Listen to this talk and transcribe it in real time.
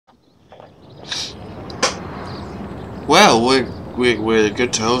Well, we're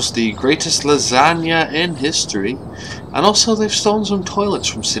good to host the greatest lasagna in history, and also they've stolen some toilets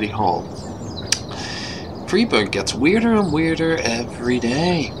from City Hall. Freeburg gets weirder and weirder every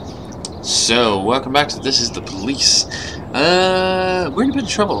day. So, welcome back to This Is the Police. We're in a bit of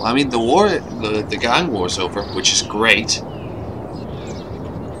trouble. I mean, the gang war's over, which is great,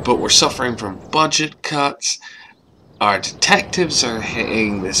 but we're suffering from budget cuts. Our detectives are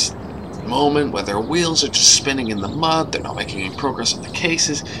hitting this moment where their wheels are just spinning in the mud. They're not making any progress on the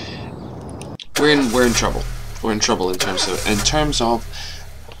cases. We're in trouble. We're in trouble in terms of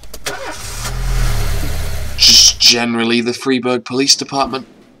just generally the Freeburg Police Department.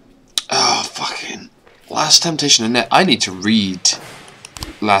 Oh, fucking Last Temptation of I need to read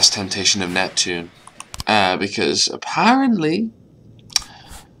Last Temptation of Neptune because apparently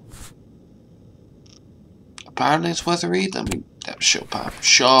it's worth a read. I mean, Chopin.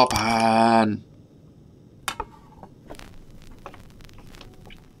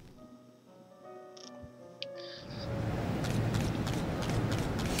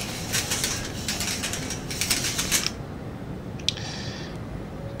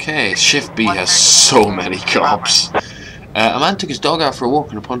 Okay, Shift B has so many cops. A man took his dog out for a walk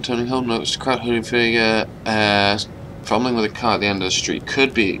and upon turning home noticed a crowd-hooded figure fumbling with a car at the end of the street.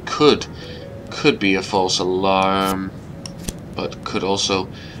 Could be a false alarm, but could also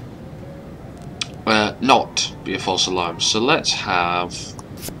not be a false alarm. So let's have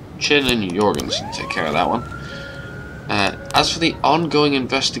Chin and Jorgensen take care of that one. As for the ongoing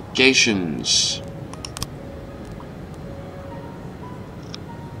investigations,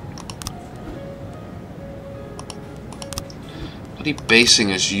 bloody basing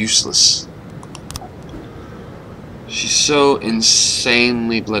is useless. She's so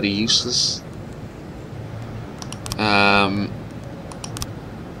insanely bloody useless.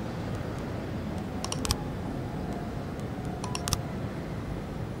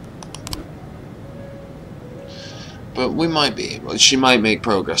 But we might be able. She might make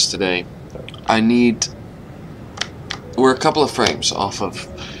progress today. We're a couple of frames off of,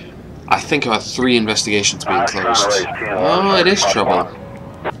 I think, about 3 investigations being closed. Oh, it is trouble.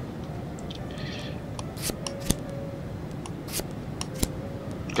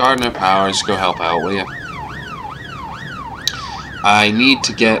 Gardner Powers, go help out, will you? I need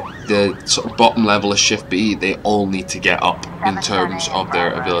to get the sort of bottom level of Shift B. They all need to get up in terms of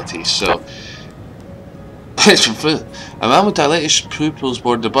their abilities. So, a man with dilated pupils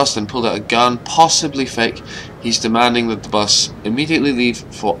boarded the bus and pulled out a gun, possibly fake. He's demanding that the bus immediately leave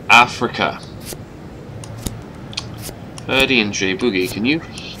for Africa. Purdy and J Boogie, can you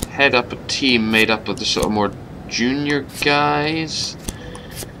head up a team made up of the sort of more junior guys?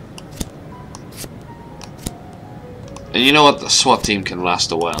 And you know what, the SWAT team can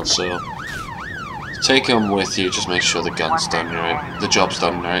last a while, so take them with you, just make sure the gun's done right, the job's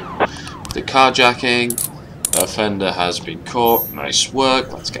done right. The carjacking, offender has been caught, nice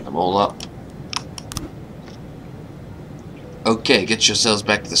work, let's get them all up. Okay, get yourselves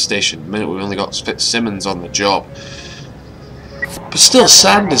back to the station. In a minute we've only got Fitzsimmons on the job. But still,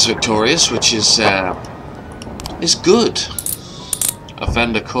 Sand is victorious, which is good.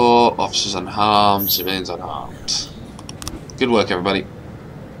 Offender caught, officers unharmed, civilians unharmed. Good work, everybody.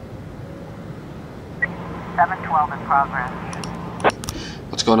 712 in progress.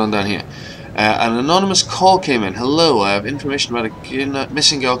 What's going on down here? An anonymous call came in. Hello, I have information about a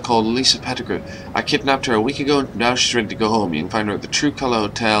missing girl called Lisa Pettigrew. I kidnapped her a week ago and now she's ready to go home. You can find her at the True Colour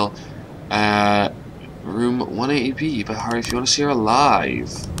Hotel, room 180B. But hurry if you want to see her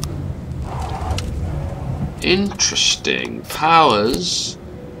alive. Interesting. Powers,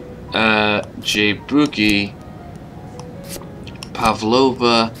 J Boogie,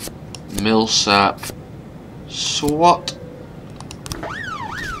 Pavlova, Millsap, SWAT.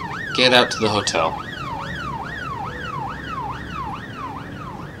 Get out to the hotel.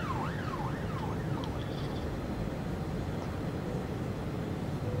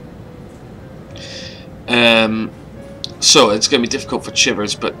 So it's going to be difficult for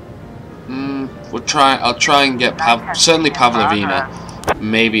Chivers, but I'll try and get certainly Pavlovina,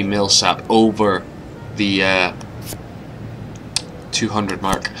 maybe Millsap over the 200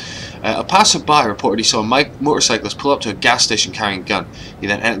 mark. A passerby reported he saw a motorcyclist pull up to a gas station carrying a gun. He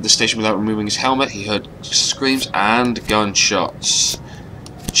then entered the station without removing his helmet. He heard screams and gunshots.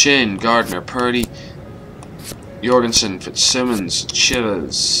 Chin, Gardner, Purdy, Jorgensen, Fitzsimmons,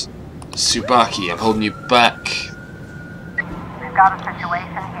 Chivers, Tsubaki, I'm holding you back. We've got a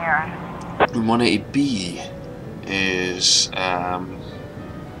situation here. Room 180B is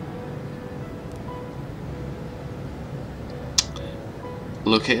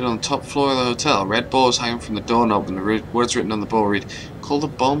located on the top floor of the hotel. Red balls hanging from the doorknob, and the words written on the ball read, "Call the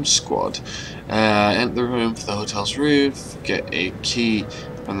bomb squad." Enter the room for the hotel's roof. Get a key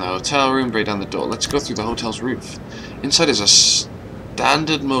from the hotel room. Break down the door. Let's go through the hotel's roof. Inside is a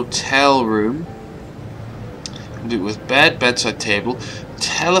standard motel room with bed, bedside table,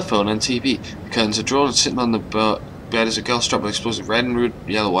 telephone, and TV. The curtains are drawn, and sitting on the bed is a girl strapped with explosive red and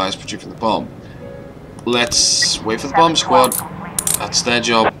yellow wires projecting the bomb. Let's wait for the bomb squad. That's their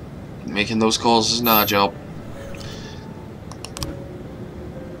job. Making those calls isn't our job.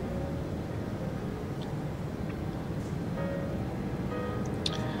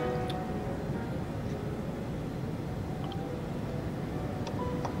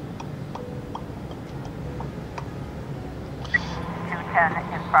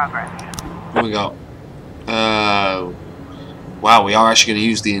 In progress. Here we go. Wow, we are actually going to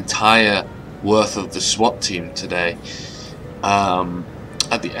use the entire worth of the SWAT team today.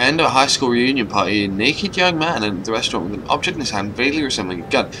 At the end of a high school reunion party, a naked young man entered the restaurant with an object in his hand, vaguely resembling a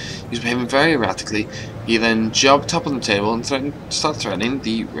gun. He was behaving very erratically. He then jumped up on the table and started threatening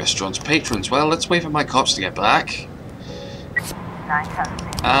the restaurant's patrons. Well, let's wait for my cops to get back.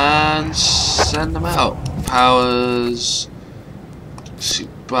 And send them out. Powers,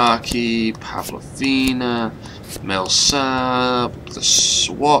 Tsubaki, Pavlovina, Millsap, the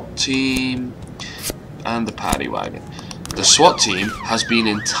SWAT team, and the paddy wagon. The SWAT team has been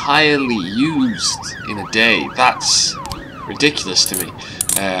entirely used in a day. That's ridiculous to me.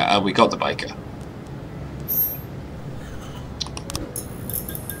 And we got the biker,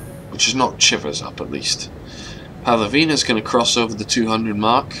 which is not Chivers up, at least. Pavlovina's going to cross over the 200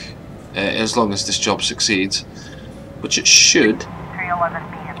 mark, as long as this job succeeds, which it should.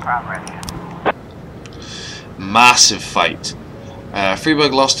 311B in progress. Massive fight.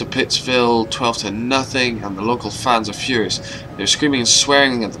 Freeburg lost to Pittsville 12-0, and the local fans are furious. They're screaming and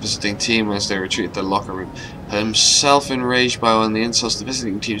swearing at the visiting team as they retreat to their locker room. Himself enraged by one of the insults, the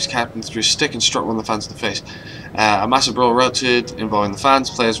visiting team's captain threw a stick and struck one of the fans in the face. A massive brawl erupted involving the fans,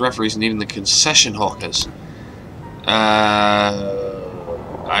 players, referees, and even the concession hawkers.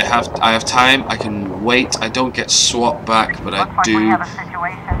 I have time. I can wait. I don't get SWAT back, but I do.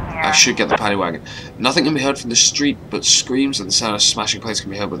 I should get the paddy wagon. Nothing can be heard from the street, but screams and the sound of smashing plates can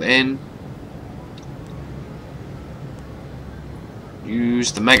be heard within.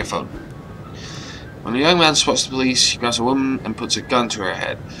 Use the megaphone. When a young man spots the police, he grabs a woman and puts a gun to her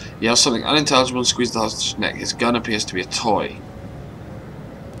head. He yells something unintelligible and squeezes the hostage's neck. His gun appears to be a toy.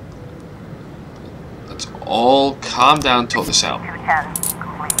 Let's all calm down, talk this out.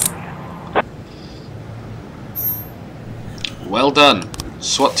 Well done.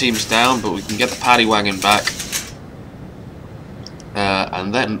 SWAT team's down, but we can get the paddy wagon back.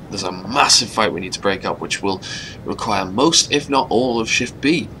 And then there's a massive fight we need to break up, which will require most, if not all, of Shift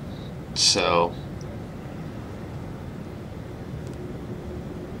B. So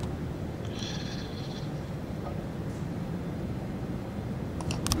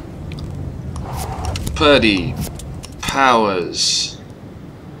Purdy, Powers,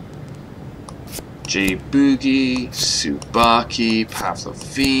 J. Boogie, Tsubaki,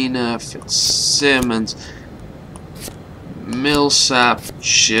 Pavlovina, Fitzsimmons, Millsap,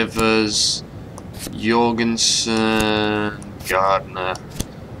 Chivers, Jorgensen, Gardner,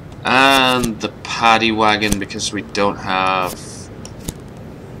 and the paddy wagon, because we don't have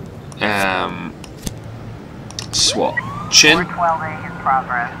SWAT. Chin,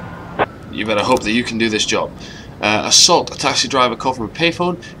 you better hope that you can do this job. Assault. A taxi driver called from a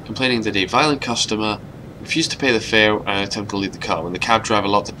payphone complaining that a violent customer refused to pay the fare and attempted to leave the car. When the cab driver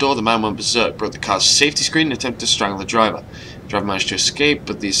locked the door, the man went berserk, broke the car's safety screen and attempted to strangle the driver. The driver managed to escape,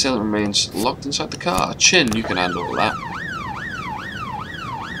 but the assailant remains locked inside the car. Chin, you can handle all that.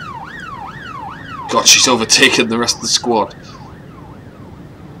 God, she's overtaken the rest of the squad.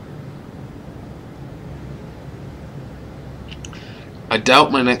 I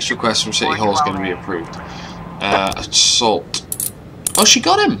doubt my next request from City Hall is going to be approved. Assault. Oh, she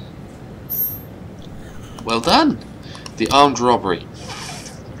got him! Well done. The armed robbery.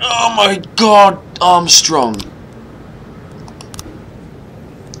 Oh my God, Armstrong.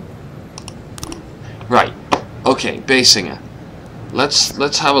 Right. Okay, Basinger.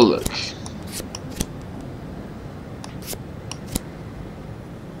 Let's have a look.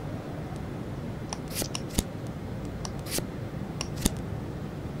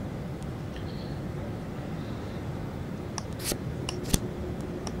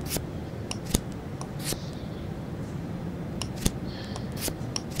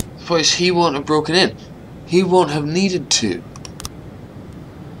 Boys, he won't have broken in. He won't have needed to.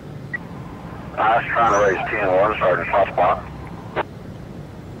 I was trying to raise 10-1, Sergeant Hotspot.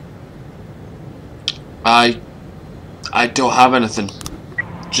 I don't have anything.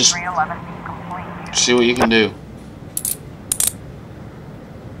 Just 311 complete. see what you can do.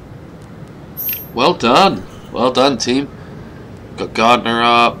 Well done. Well done, team. Got Gardner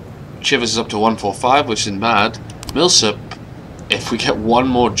up. Chivers is up to 145, which isn't bad. Millsap, if we get one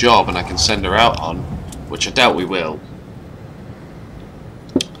more job and I can send her out on, which I doubt we will.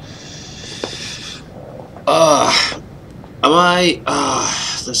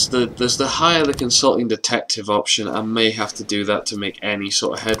 There's the hire the consulting detective option. I may have to do that to make any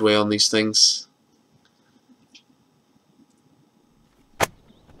sort of headway on these things.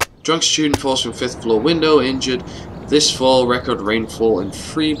 Drunk student falls from 5th floor window, injured. This fall, record rainfall in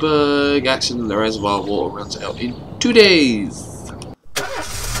Freiburg. Accident, the reservoir water runs out in 2 days.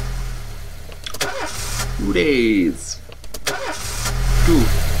 2 days. 2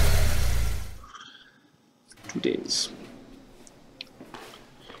 days.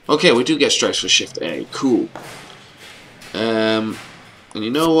 Okay, we do get strikes for shift A. Cool. And you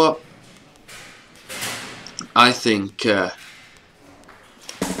know what? I think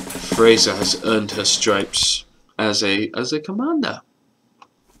Fraser has earned her stripes as a commander.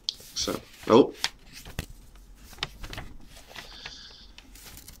 So, oh.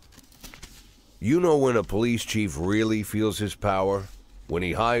 You know when a police chief really feels his power? When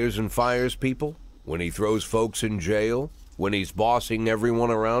he hires and fires people? When he throws folks in jail? When he's bossing everyone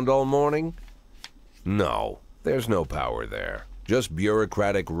around all morning? No, there's no power there. Just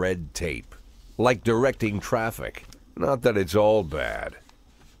bureaucratic red tape. Like directing traffic. Not that it's all bad.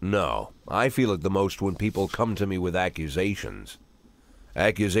 No, I feel it the most when people come to me with accusations.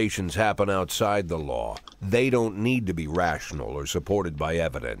 Accusations happen outside the law. They don't need to be rational or supported by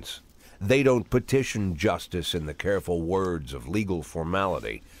evidence. They don't petition justice in the careful words of legal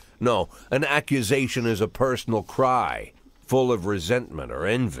formality. No, an accusation is a personal cry, full of resentment or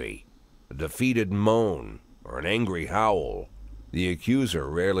envy, a defeated moan, or an angry howl. The accuser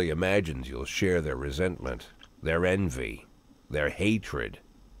rarely imagines you'll share their resentment, their envy, their hatred.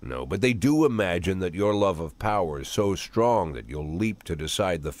 No, but they do imagine that your love of power is so strong that you'll leap to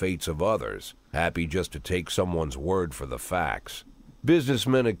decide the fates of others, happy just to take someone's word for the facts.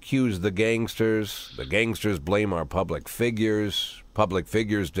 Businessmen accuse the gangsters blame our public figures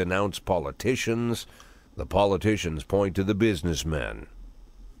denounce politicians, the politicians point to the businessmen.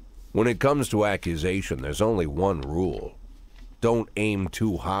 When it comes to accusation, there's only one rule. Don't aim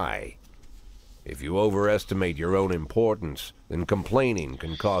too high. If you overestimate your own importance, then complaining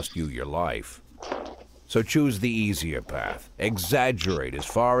can cost you your life. So choose the easier path. Exaggerate as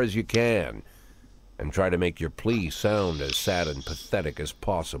far as you can, and try to make your plea sound as sad and pathetic as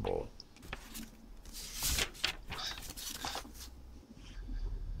possible.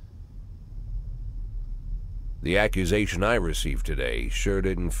 The accusation I received today sure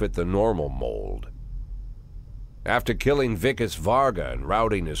didn't fit the normal mold. After killing Vikas Varga and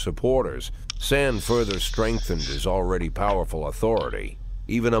routing his supporters, Sand further strengthened his already powerful authority.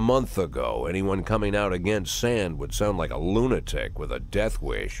 Even a month ago, anyone coming out against Sand would sound like a lunatic with a death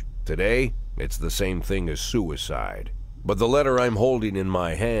wish. Today, it's the same thing as suicide. But the letter I'm holding in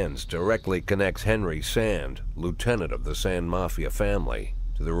my hands directly connects Henry Sand, lieutenant of the Sand Mafia family,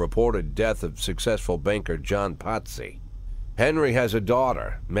 to the reported death of successful banker John Pazzi. Henry has a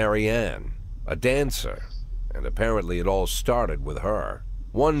daughter, Marianne, a dancer, and apparently it all started with her.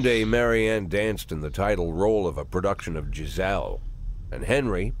 One day, Marianne danced in the title role of a production of Giselle, and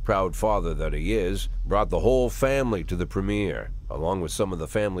Henry, proud father that he is, brought the whole family to the premiere, along with some of the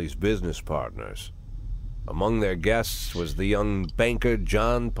family's business partners. Among their guests was the young banker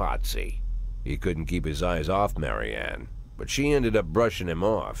John Pazzi. He couldn't keep his eyes off Marianne, but she ended up brushing him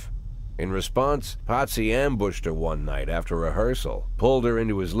off. In response, Pazzi ambushed her one night after rehearsal, pulled her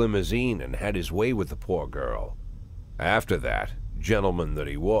into his limousine, and had his way with the poor girl. After that, gentleman that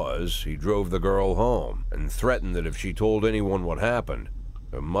he was, he drove the girl home and threatened that if she told anyone what happened,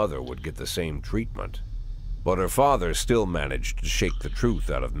 her mother would get the same treatment. But her father still managed to shake the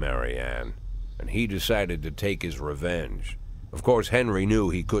truth out of Marianne, and he decided to take his revenge. Of course, Henry knew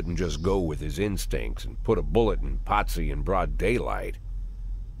he couldn't just go with his instincts and put a bullet in Pazzi in broad daylight.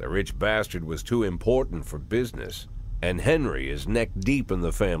 The rich bastard was too important for business, and Henry is neck-deep in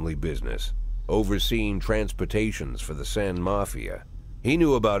the family business, overseeing transportations for the Sand Mafia. He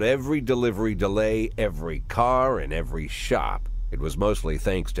knew about every delivery delay, every car, and every shop. It was mostly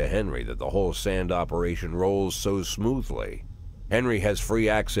thanks to Henry that the whole Sand operation rolls so smoothly. Henry has free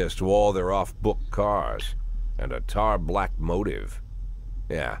access to all their off-book cars, and a tar-black motive.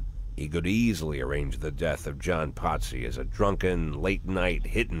 Yeah, he could easily arrange the death of John Pazzi as a drunken, late-night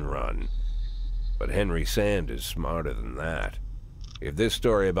hit-and-run. But Henry Sand is smarter than that. If this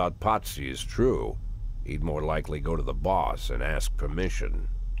story about Pazzi is true, he'd more likely go to the boss and ask permission.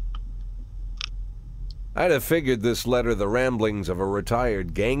 I'd have figured this letter the ramblings of a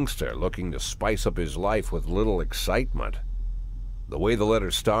retired gangster looking to spice up his life with little excitement. The way the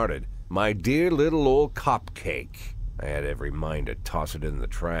letter started, "My dear little old cupcake," I had every mind to toss it in the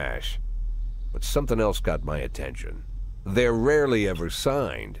trash. But something else got my attention. They're rarely ever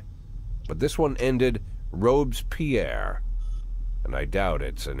signed, but this one ended Robespierre, and I doubt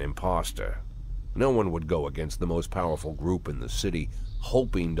it's an imposter. No one would go against the most powerful group in the city,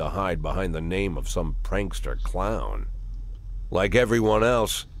 hoping to hide behind the name of some prankster clown. Like everyone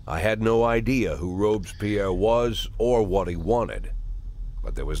else, I had no idea who Robespierre was or what he wanted.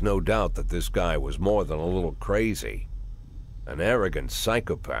 But there was no doubt that this guy was more than a little crazy. An arrogant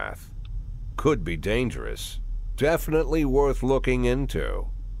psychopath. Could be dangerous. Definitely worth looking into.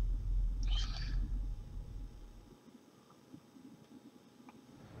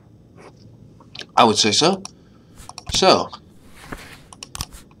 I would say so. So,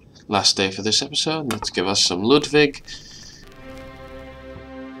 last day for this episode. Let's give us some Ludwig.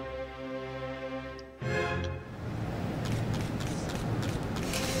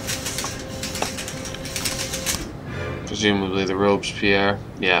 Presumably the Robespierre.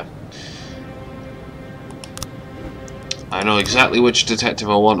 Yeah. I know exactly which detective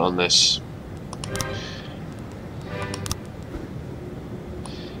I want on this.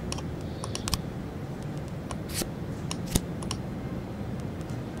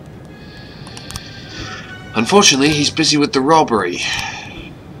 Unfortunately, he's busy with the robbery,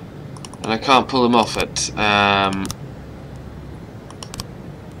 and I can't pull him off it.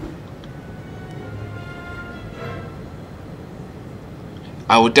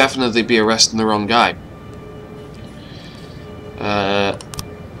 I would definitely be arresting the wrong guy.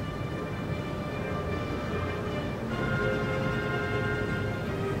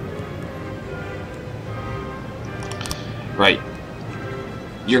 Right.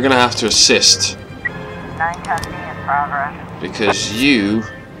 You're gonna have to assist. 910 in progress. Because you...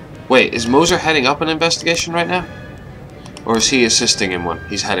 Wait, is Moser heading up an investigation right now? Or is he assisting in one?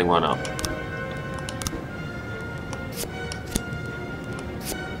 He's heading one up.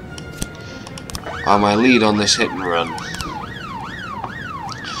 On my lead on this hit and run.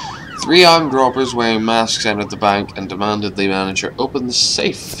 3 armed robbers wearing masks entered the bank and demanded the manager open the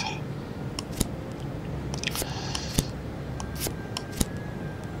safe.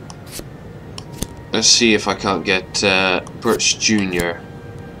 Let's see if I can't get Birch Jr.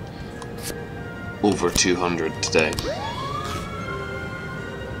 over 200 today.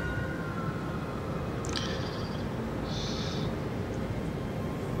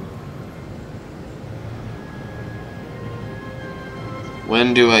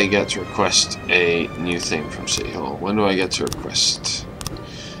 When do I get to request a new thing from City Hall? When do I get to request?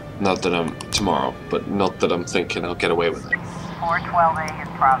 Not that I'm... tomorrow, but not that I'm thinking I'll get away with it. 412A in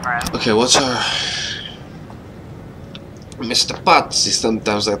progress. Okay, what's our... Mr. Pazzi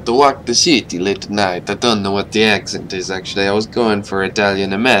sometimes have to walk the city late at night. I don't know what the accent is actually. I was going for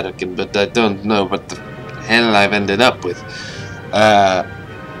Italian American, but I don't know what the hell I've ended up with.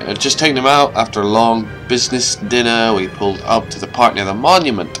 Just taking him out after a long business dinner. We pulled up to the park near the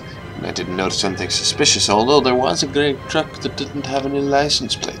monument, and I didn't notice anything suspicious, although there was a grey truck that didn't have any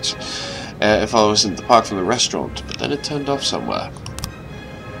license plates. If I was in the park from the restaurant, but then it turned off somewhere.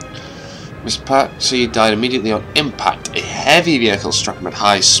 Miss Patsy died immediately on impact. A heavy vehicle struck him at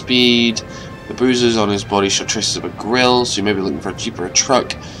high speed. The bruises on his body show traces of a grill, so you may be looking for a jeep or a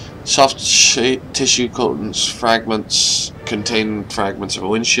truck. Soft tissue coatings fragments contain fragments of a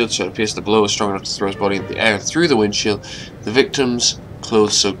windshield, so it appears the blow was strong enough to throw his body into the air through the windshield. The victim's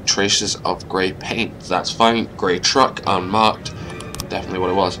clothes showed traces of grey paint. That's fine. Grey truck, unmarked. Definitely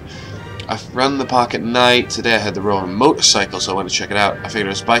what it was. I ran the park at night. Today I had the row of motorcycle, so I went to check it out. I figured it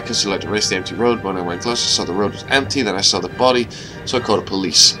was bikers who like to race the empty road. When I went closer, I saw the road was empty. Then I saw the body, so I called the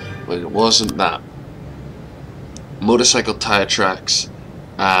police. But it wasn't that. Motorcycle tire tracks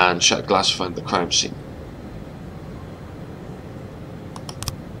and shot glass found the crime scene.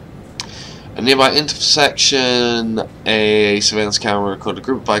 A nearby intersection, a surveillance camera recorded a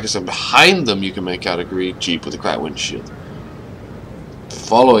group of bikers, and behind them you can make out a green jeep with a cracked windshield.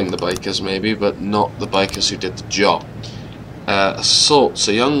 Following the bikers maybe, but not the bikers who did the job. Assaults.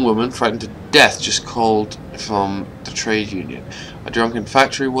 A young woman frightened to death just called from the trade union. A drunken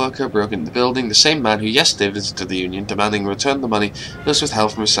factory worker broke into the building. The same man who yesterday visited the union demanding return the money that was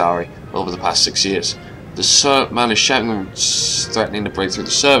withheld from his salary over the past 6 years. The man is shouting, threatening to break through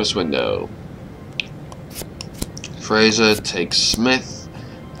the service window. Fraser, take Smith,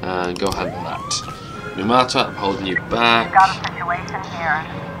 and go handle that. Numata, I'm holding you back. We've got a situation here.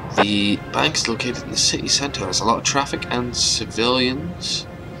 The bank is located in the city centre. There's a lot of traffic and civilians.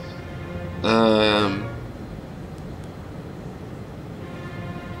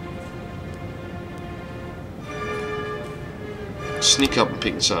 Sneak up and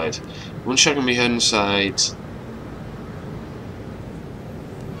peek inside. One shot can be heard inside.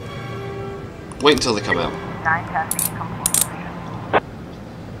 Wait until they come out. 910 complete.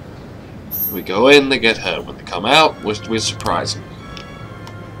 We go in, they get hurt. When they come out, we surprise them.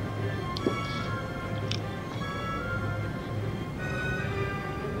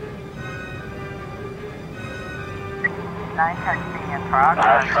 In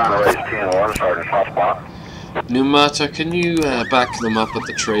progress. Trying to raise TN1, Sergeant Hotspot. Numata, can you back them up at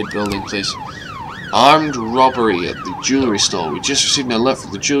the trade building, please? Armed robbery at the jewellery store. We just received an alert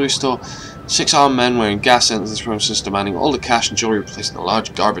from the jewellery store. 6 armed men wearing gas entered this premises, demanding all the cash and jewellery placed in a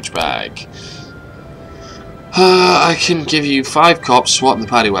large garbage bag. I can give you 5 cops swatting the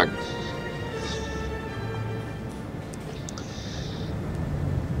paddy wagon.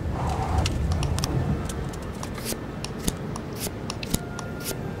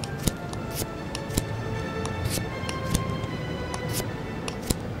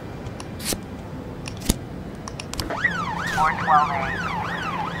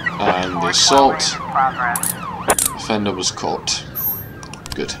 And the assault offender was caught.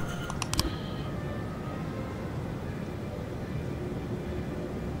 Good.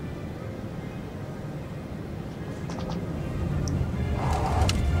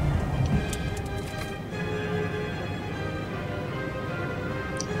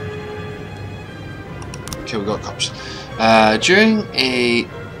 Okay, we got cops. During a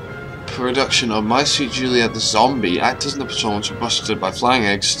production of My Sweet Juliet the Zombie, actors in the performance were busted by flying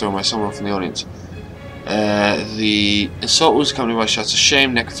eggs thrown by someone from the audience. The assault was accompanied by shots of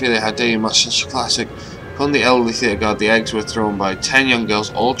shame, necrophilia, how dare you, much such a classic. Upon the elderly theatre guard, the eggs were thrown by 10 young girls,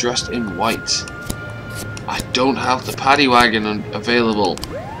 all dressed in white. I don't have the paddy wagon available,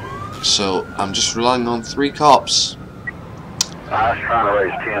 so I'm just relying on 3 cops. I was trying to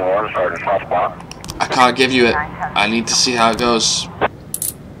raise TN1, Sergeant Hotspot. I can't give you it. I need to see how it goes.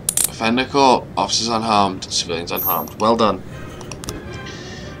 Offender caught, officers unharmed, civilians unharmed. Well done.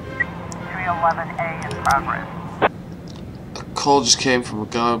 311A in progress. A call just came from a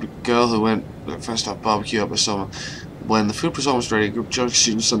girl who went first off barbecue up with someone. When the food was almost ready, a group of drunk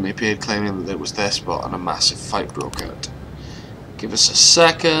students suddenly appeared, claiming that it was their spot, and a massive fight broke out. Give us a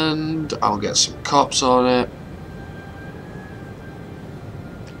second. I'll get some cops on it.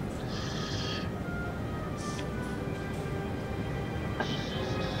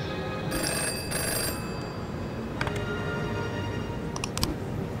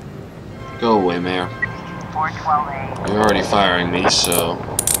 Go away, Mayor. 412A. You're already firing me, so...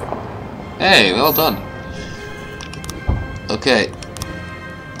 Hey, well done. Okay.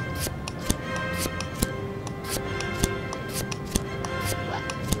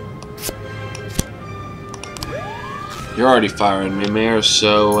 You're already firing me, Mayor,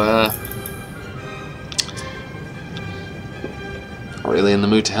 so, not really in the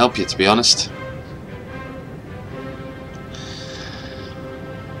mood to help you, to be honest.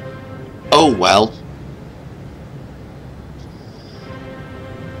 Oh well.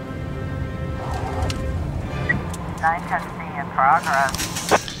 In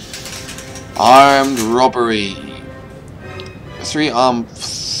progress. Armed robbery. 3 armed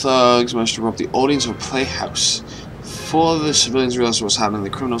thugs managed to rob the audience of a playhouse. Before the civilians realized what was happening, the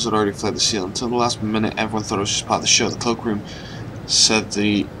criminals had already fled the scene. Until the last minute, everyone thought it was just part of the show. The cloakroom said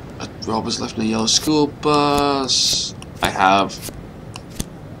the robbers left in a yellow school bus. I have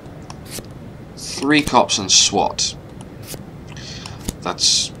 3 cops and SWAT.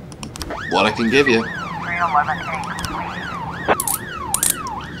 That's what I can give you. 311A.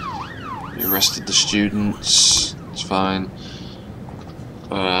 We arrested the students. It's fine.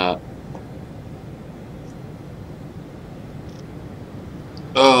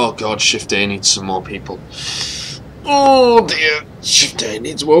 Oh god, Shift A needs some more people. Oh dear, Shift A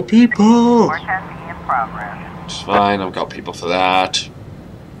needs more people. 410B in progress. It's fine, I've got people for that.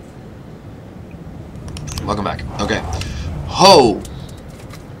 Welcome back. Okay. Ho!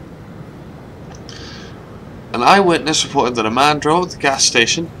 An eyewitness reported that a man drove at the gas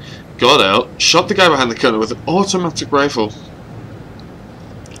station, got out, shot the guy behind the counter with an automatic rifle,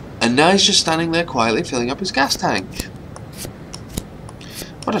 and now he's just standing there quietly filling up his gas tank.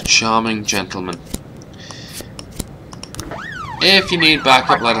 What a charming gentleman. If you need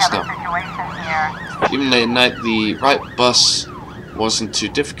backup, let us know. Even late at night, the right bus wasn't too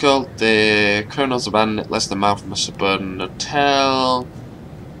difficult. The criminals abandoned it less than a mile from a suburban motel.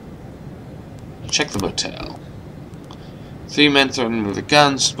 Check the motel. 3 men threatening with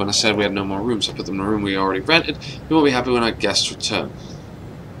guns. When I said we had no more rooms, I put them in a room we already rented. We won't be happy when our guests return.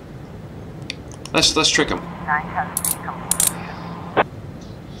 Let's trick them. 9 testing complete.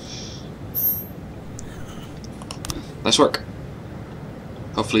 Nice work.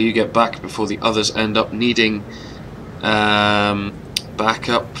 Hopefully you get back before the others end up needing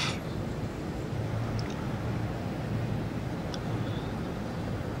backup.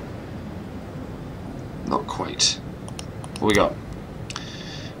 Not quite. What we got?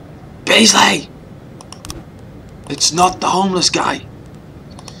 Paisley! It's not the homeless guy!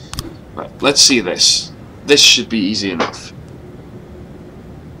 Right, let's see this. This should be easy enough.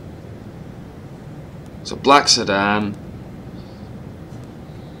 It's a black sedan.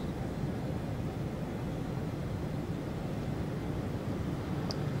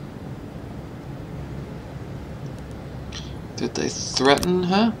 Did they threaten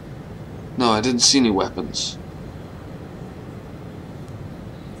her? No, I didn't see any weapons.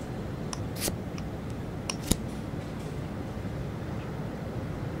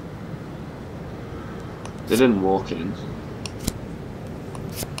 They didn't walk in.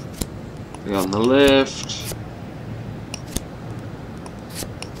 They got on the lift.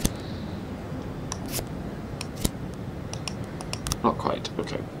 Not quite,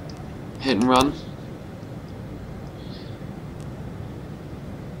 okay. Hit and run.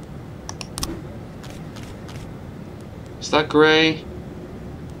 Is that grey?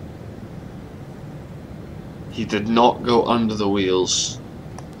 He did not go under the wheels.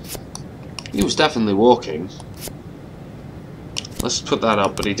 He was definitely walking. Let's put that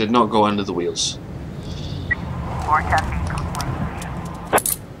up, but he did not go under the wheels. 4 testing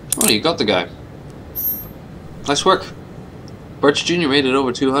complete. Oh, you got the guy. Nice work. Birch Jr. made it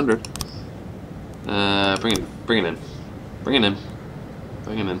over 200. Bring it in. Bring it in.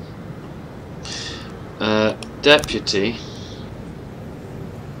 Bring it in. Deputy.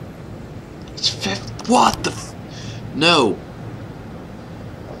 It's 5th. What the f... No.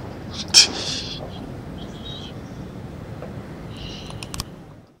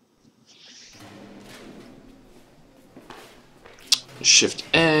 Shift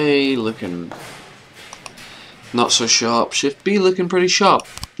A looking not so sharp. Shift B looking pretty sharp.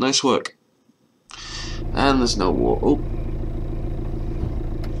 Nice work. And there's no war. Oh.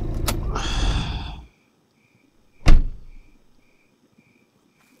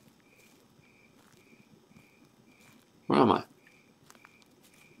 Where am I?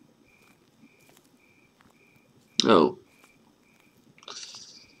 Oh.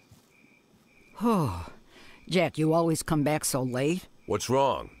 Oh, Jack, you always come back so late. What's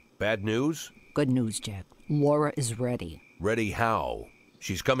wrong? Bad news? Good news, Jack. Laura is ready. Ready how?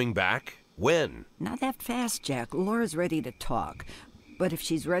 She's coming back? When? Not that fast, Jack. Laura's ready to talk. But if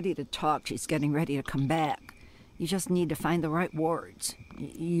she's ready to talk, she's getting ready to come back. You just need to find the right words.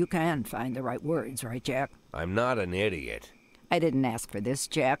 You can find the right words, right, Jack? I'm not an idiot. I didn't ask for this,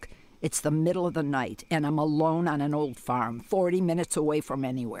 Jack. It's the middle of the night, and I'm alone on an old farm, 40 minutes away from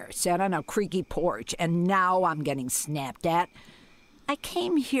anywhere, sat on a creaky porch, and now I'm getting snapped at. I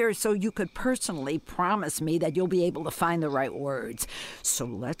came here so you could personally promise me that you'll be able to find the right words. So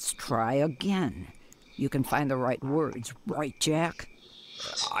let's try again. You can find the right words, right, Jack?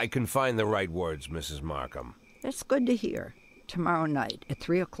 I can find the right words, Mrs. Markham. That's good to hear. Tomorrow night at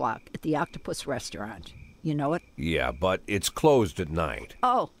 3 o'clock at the Octopus Restaurant. You know it? Yeah, but it's closed at night.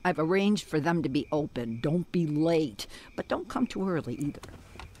 Oh, I've arranged for them to be open. Don't be late. But don't come too early either.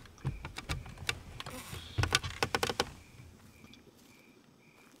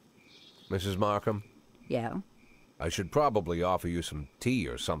 Mrs. Markham? Yeah? I should probably offer you some tea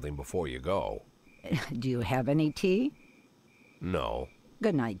or something before you go. Do you have any tea? No.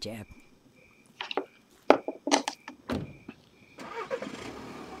 Good night, Jack.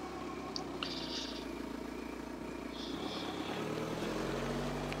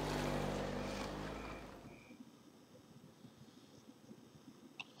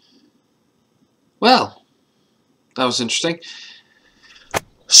 Well, that was interesting.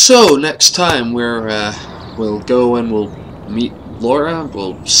 So next time we'll go and we'll meet Laura.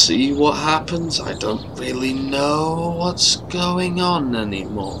 We'll see what happens. I don't really know what's going on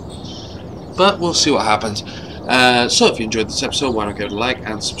anymore, but we'll see what happens. So if you enjoyed this episode, why not give it a like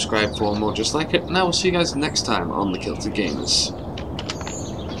and subscribe for more just like it. And I will see you guys next time on the Kilted Gamers.